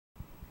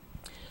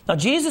Now,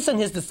 Jesus and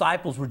his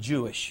disciples were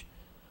Jewish,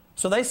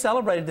 so they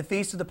celebrated the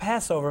feast of the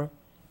Passover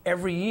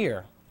every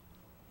year.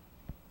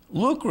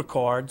 Luke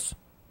records,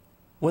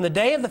 when the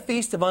day of the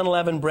Feast of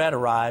Unleavened Bread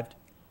arrived,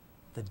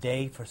 the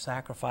day for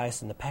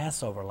sacrificing the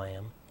Passover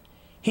lamb,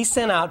 he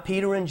sent out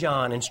Peter and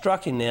John,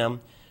 instructing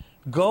them,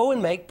 go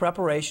and make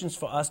preparations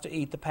for us to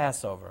eat the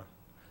Passover.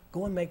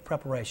 Go and make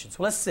preparations.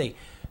 Well, let's see.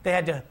 They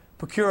had to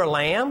procure a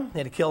lamb. They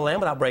had to kill a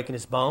lamb without breaking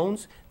its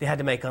bones. They had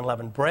to make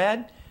unleavened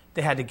bread.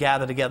 They had to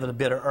gather together the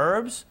bitter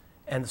herbs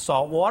and the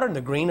salt water and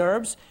the green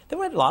herbs. There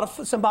were a lot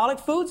of symbolic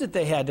foods that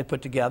they had to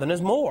put together, and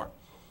there's more.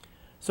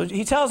 So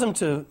he tells them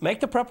to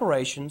make the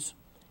preparations,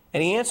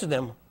 and he answered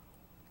them.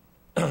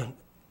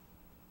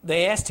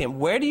 They asked him,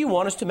 where do you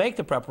want us to make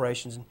the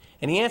preparations?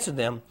 And he answered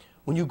them,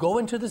 when you go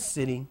into the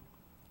city,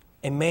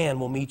 a man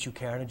will meet you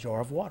carrying a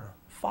jar of water.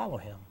 Follow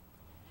him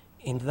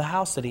into the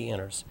house that he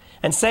enters,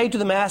 and say to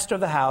the master of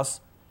the house,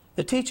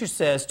 the teacher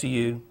says to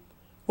you,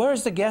 where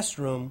is the guest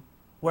room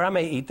where I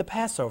may eat the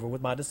Passover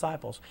with my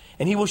disciples?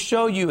 And he will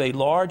show you a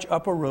large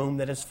upper room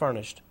that is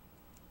furnished.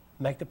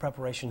 Make the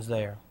preparations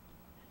there.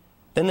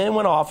 Then they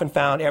went off and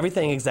found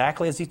everything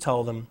exactly as he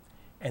told them,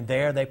 and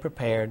there they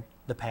prepared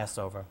the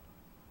Passover.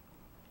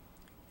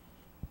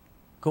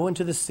 Go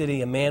into the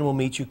city, a man will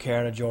meet you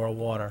carrying a jar of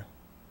water.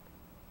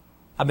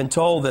 I've been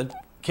told that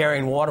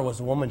carrying water was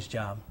a woman's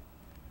job.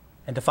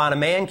 And to find a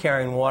man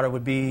carrying water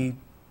would be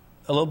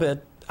a little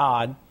bit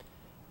odd.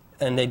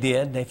 And they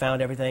did. They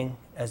found everything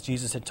as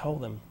Jesus had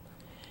told them.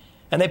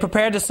 And they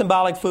prepared the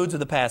symbolic foods of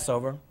the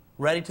Passover,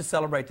 ready to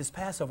celebrate this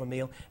Passover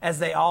meal, as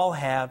they all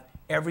have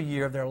every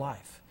year of their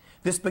life.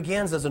 This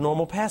begins as a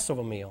normal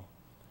Passover meal.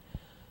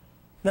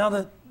 Now,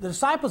 the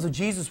disciples of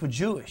Jesus were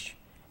Jewish.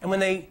 And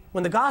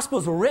when the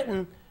Gospels were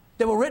written,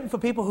 they were written for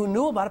people who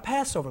knew about a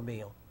Passover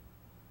meal.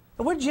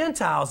 And we're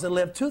Gentiles that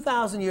lived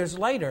 2,000 years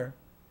later,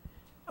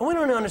 and we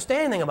don't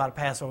understand anything about a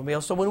Passover meal.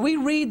 So when we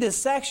read this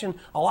section,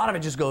 a lot of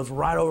it just goes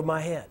right over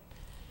my head.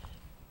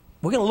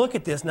 We're going to look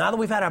at this, now that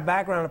we've had our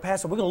background on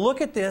Passover, we're going to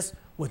look at this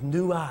with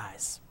new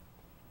eyes.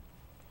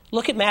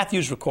 Look at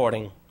Matthew's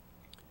recording.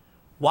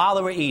 While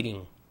they were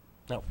eating.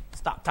 No,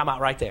 stop, time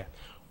out right there.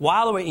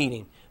 While they were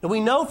eating. Now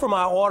we know from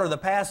our order of the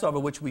Passover,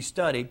 which we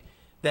studied,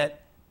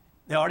 that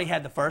they already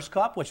had the first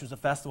cup, which was the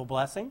festival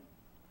blessing.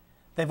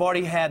 They've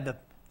already had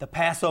the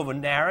Passover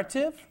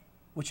narrative,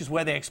 which is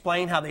where they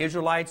explain how the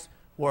Israelites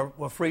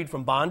were freed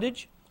from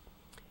bondage.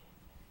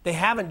 They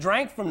haven't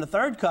drank from the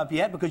third cup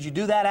yet, because you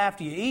do that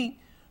after you eat.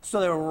 So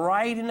they're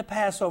right in the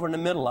Passover in the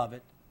middle of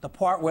it, the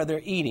part where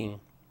they're eating.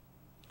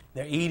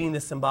 They're eating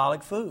the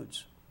symbolic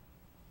foods.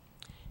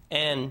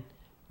 And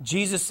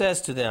Jesus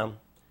says to them,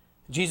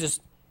 Jesus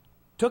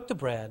took the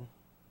bread,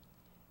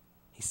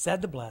 he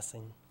said the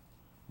blessing,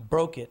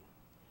 broke it,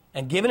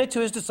 and giving it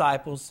to his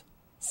disciples,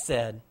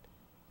 said,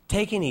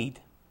 take and eat.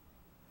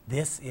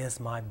 This is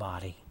my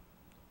body.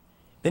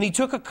 Then he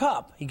took a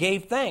cup. He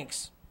gave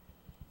thanks.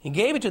 He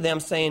gave it to them,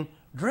 saying,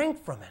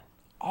 drink from it,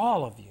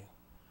 all of you.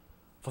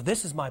 For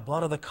this is my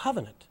blood of the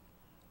covenant,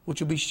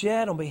 which will be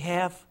shed on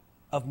behalf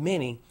of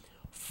many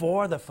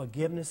for the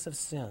forgiveness of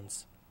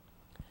sins.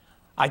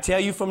 I tell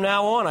you from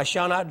now on, I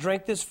shall not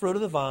drink this fruit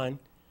of the vine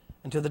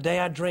until the day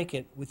I drink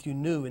it with you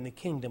new in the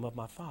kingdom of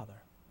my Father.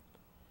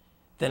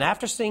 Then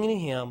after singing a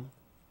hymn,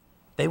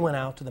 they went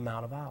out to the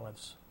Mount of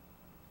Olives.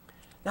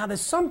 Now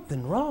there's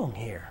something wrong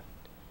here.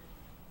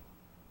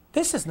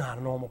 This is not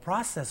a normal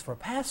process for a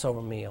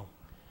Passover meal.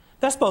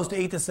 They're supposed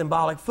to eat the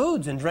symbolic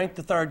foods and drink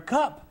the third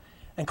cup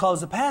and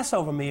close the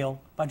Passover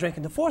meal by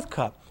drinking the fourth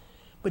cup.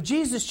 But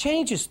Jesus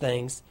changes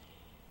things.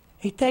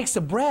 He takes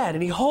the bread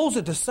and he holds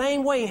it the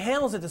same way, he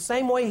handles it the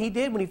same way he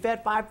did when he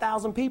fed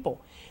 5,000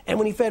 people. And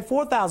when he fed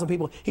 4,000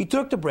 people, he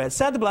took the bread,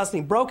 said the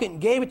blessing, he broke it and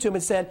gave it to them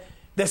and said,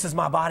 this is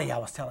my body I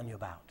was telling you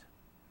about.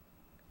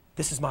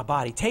 This is my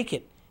body. Take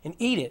it and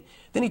eat it.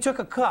 Then he took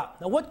a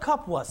cup. Now what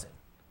cup was it?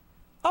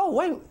 Oh,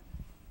 wait,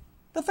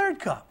 the third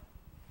cup.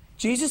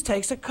 Jesus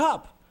takes a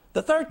cup,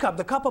 the third cup,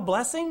 the cup of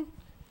blessing.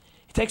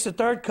 He takes the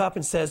third cup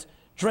and says,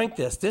 drink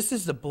this. This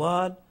is the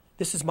blood.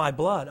 This is my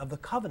blood of the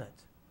covenant.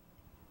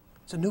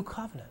 It's a new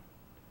covenant.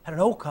 Had an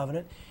old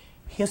covenant.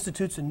 He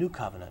institutes a new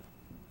covenant.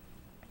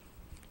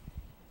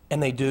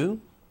 And they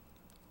do.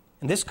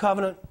 And this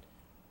covenant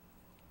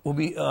will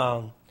be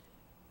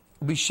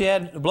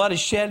shed. The blood is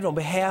shed on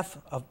behalf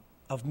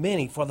of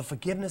many for the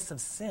forgiveness of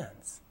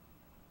sins.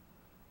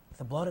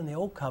 The blood in the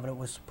old covenant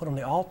was put on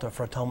the altar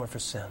for atonement for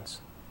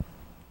sins.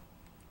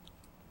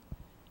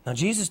 Now,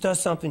 Jesus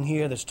does something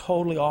here that's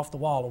totally off the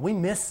wall, and we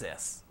miss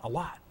this a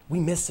lot. We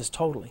miss this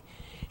totally.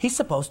 He's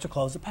supposed to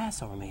close the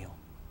Passover meal,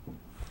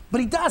 but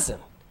he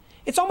doesn't.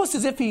 It's almost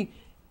as if he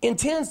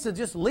intends to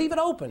just leave it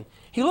open.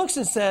 He looks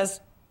and says,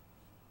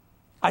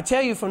 I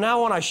tell you, from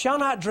now on, I shall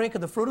not drink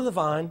of the fruit of the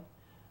vine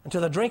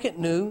until I drink it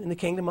new in the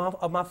kingdom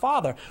of my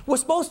Father. We're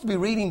supposed to be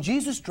reading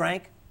Jesus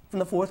drank from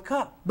the fourth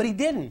cup, but he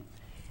didn't.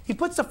 He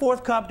puts the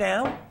fourth cup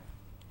down,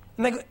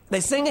 and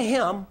they sing a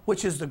hymn,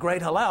 which is the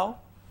great Hallel,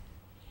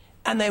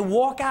 and they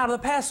walk out of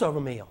the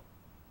Passover meal.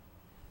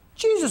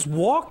 Jesus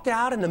walked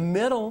out in the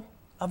middle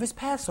of his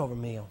Passover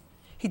meal.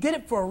 He did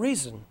it for a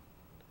reason.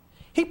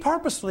 He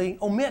purposely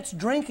omits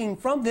drinking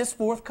from this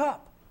fourth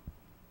cup.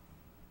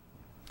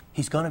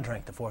 He's going to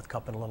drink the fourth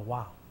cup in a little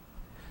while.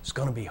 It's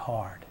going to be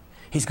hard.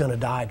 He's going to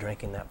die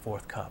drinking that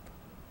fourth cup.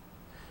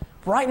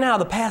 Right now,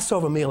 the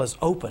Passover meal is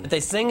open. They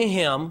sing a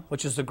hymn,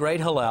 which is the great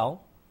Hallel,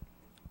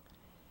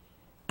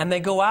 and they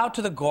go out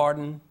to the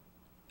Garden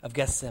of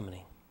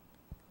Gethsemane.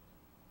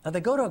 Now, they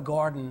go to a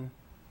garden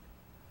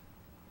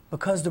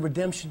because the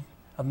redemption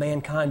of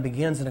mankind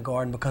begins in a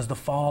garden, because the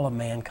fall of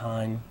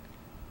mankind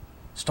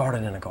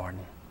started in a garden.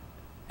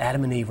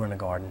 Adam and Eve were in a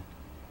garden,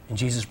 and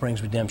Jesus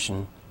brings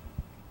redemption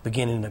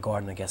beginning in the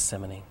Garden of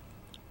Gethsemane.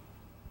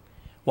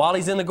 While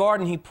he's in the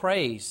garden, he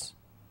prays.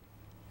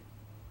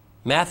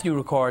 Matthew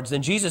records,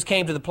 then Jesus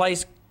came to the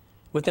place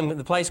with him,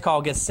 the place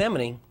called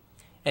Gethsemane,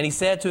 and he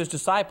said to his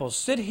disciples,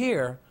 sit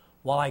here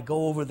while I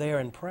go over there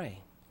and pray.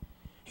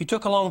 He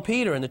took along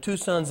Peter and the two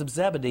sons of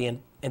Zebedee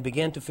and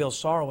began to feel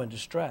sorrow and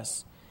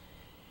distress.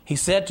 He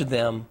said to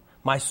them,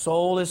 my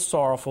soul is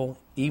sorrowful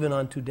even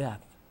unto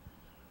death.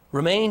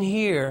 Remain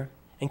here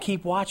and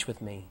keep watch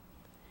with me.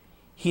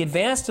 He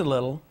advanced a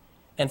little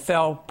and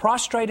fell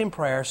prostrate in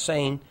prayer,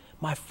 saying,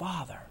 my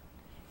Father,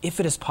 if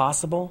it is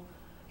possible,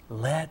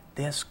 let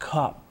this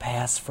cup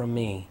pass from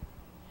me.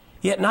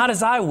 Yet not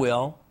as I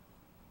will,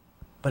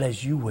 but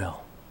as you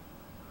will.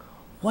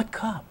 What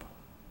cup?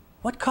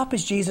 What cup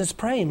is Jesus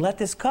praying? Let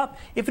this cup,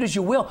 if it is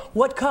your will.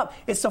 What cup?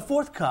 It's the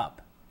fourth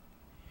cup.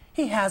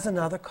 He has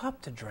another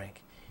cup to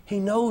drink. He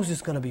knows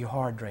it's going to be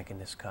hard drinking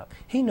this cup.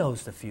 He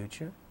knows the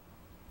future.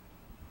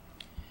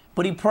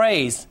 But he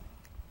prays,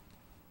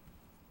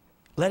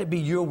 let it be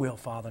your will,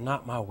 Father,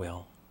 not my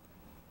will.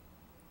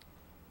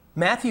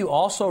 Matthew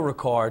also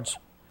records,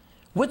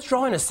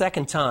 withdrawing a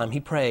second time, he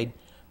prayed,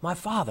 my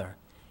Father,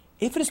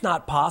 if it is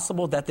not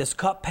possible that this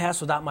cup pass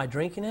without my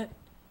drinking it,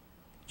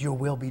 your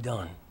will be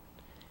done.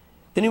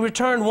 Then he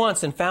returned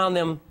once and found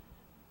them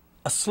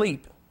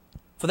asleep,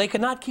 for they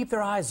could not keep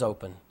their eyes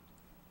open.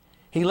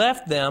 He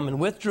left them and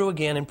withdrew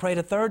again and prayed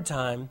a third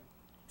time,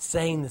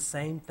 saying the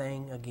same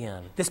thing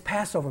again. This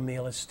Passover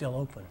meal is still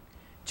open.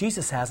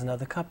 Jesus has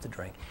another cup to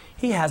drink.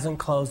 He hasn't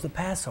closed the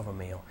Passover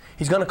meal.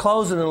 He's going to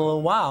close it in a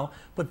little while,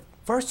 but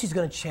first he's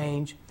going to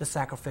change the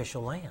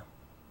sacrificial lamb.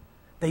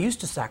 They used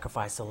to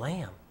sacrifice a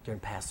lamb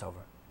during Passover.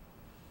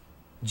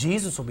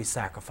 Jesus will be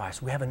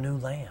sacrificed. We have a new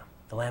lamb,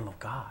 the Lamb of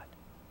God.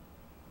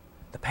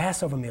 The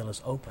Passover meal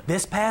is open.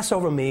 This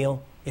Passover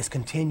meal is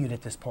continued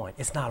at this point.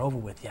 It's not over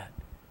with yet.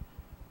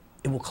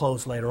 It will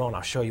close later on.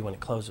 I'll show you when it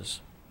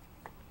closes.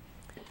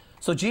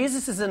 So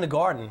Jesus is in the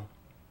garden,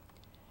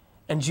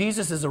 and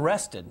Jesus is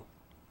arrested.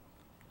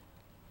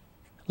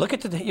 Look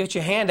at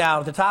your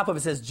handout. At the top of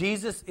it says,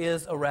 Jesus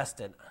is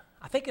arrested.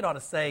 I think it ought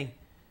to say,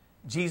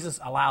 Jesus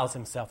allows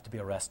himself to be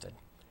arrested.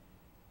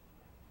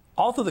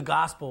 All through the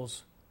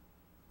Gospels,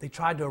 they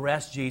tried to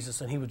arrest Jesus,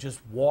 and he would just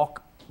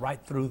walk right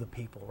through the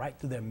people, right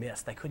through their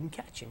midst. They couldn't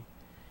catch him.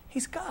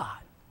 He's God.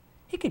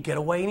 He could get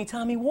away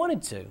anytime he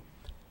wanted to.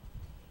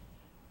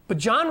 But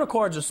John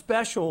records a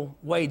special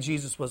way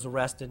Jesus was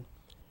arrested.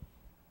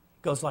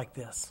 It goes like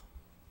this.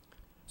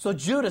 So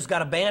Judas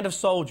got a band of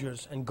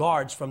soldiers and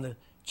guards from the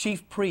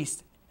chief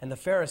priests and the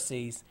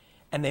Pharisees,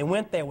 and they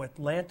went there with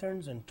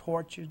lanterns and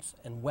torches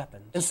and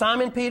weapons. And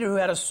Simon Peter, who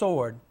had a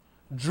sword,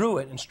 drew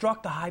it and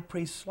struck the high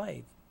priest's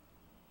slave.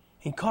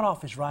 He cut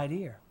off his right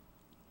ear.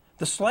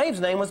 The slave's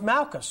name was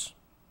Malchus.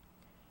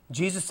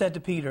 Jesus said to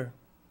Peter,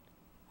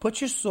 put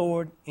your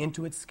sword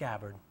into its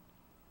scabbard.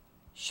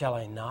 Shall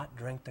I not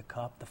drink the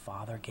cup the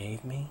Father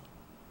gave me?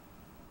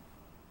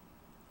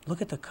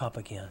 Look at the cup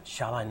again.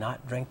 Shall I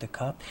not drink the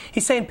cup?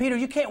 He's saying, Peter,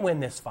 you can't win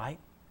this fight.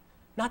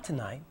 Not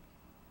tonight.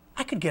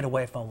 I could get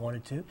away if I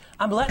wanted to.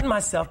 I'm letting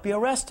myself be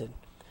arrested.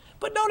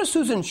 But notice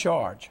who's in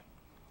charge.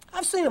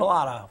 I've seen a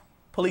lot of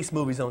police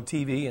movies on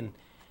TV, and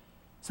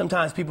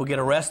sometimes people get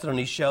arrested on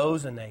these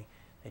shows, and they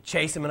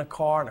chase them in a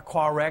car, and a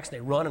car wrecks, and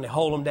they run, and they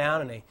hold them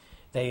down, and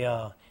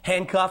they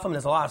handcuff them.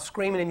 There's a lot of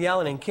screaming and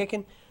yelling and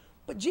kicking.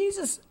 But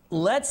Jesus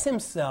lets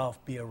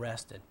himself be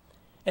arrested.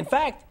 In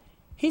fact,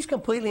 he's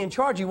completely in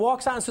charge. He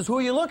walks out and says, who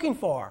are you looking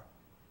for?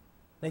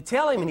 They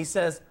tell him, and he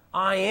says,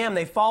 I am.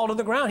 They fall to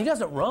the ground. He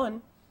doesn't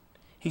run.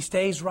 He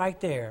stays right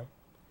there.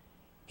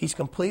 He's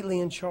completely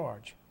in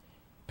charge.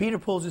 Peter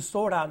pulls his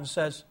sword out and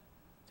says,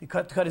 he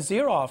cut his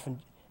ear off,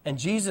 and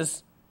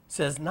Jesus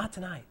says, not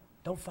tonight.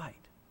 Don't fight.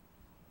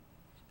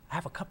 I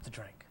have a cup to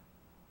drink.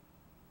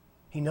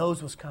 He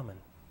knows what's coming.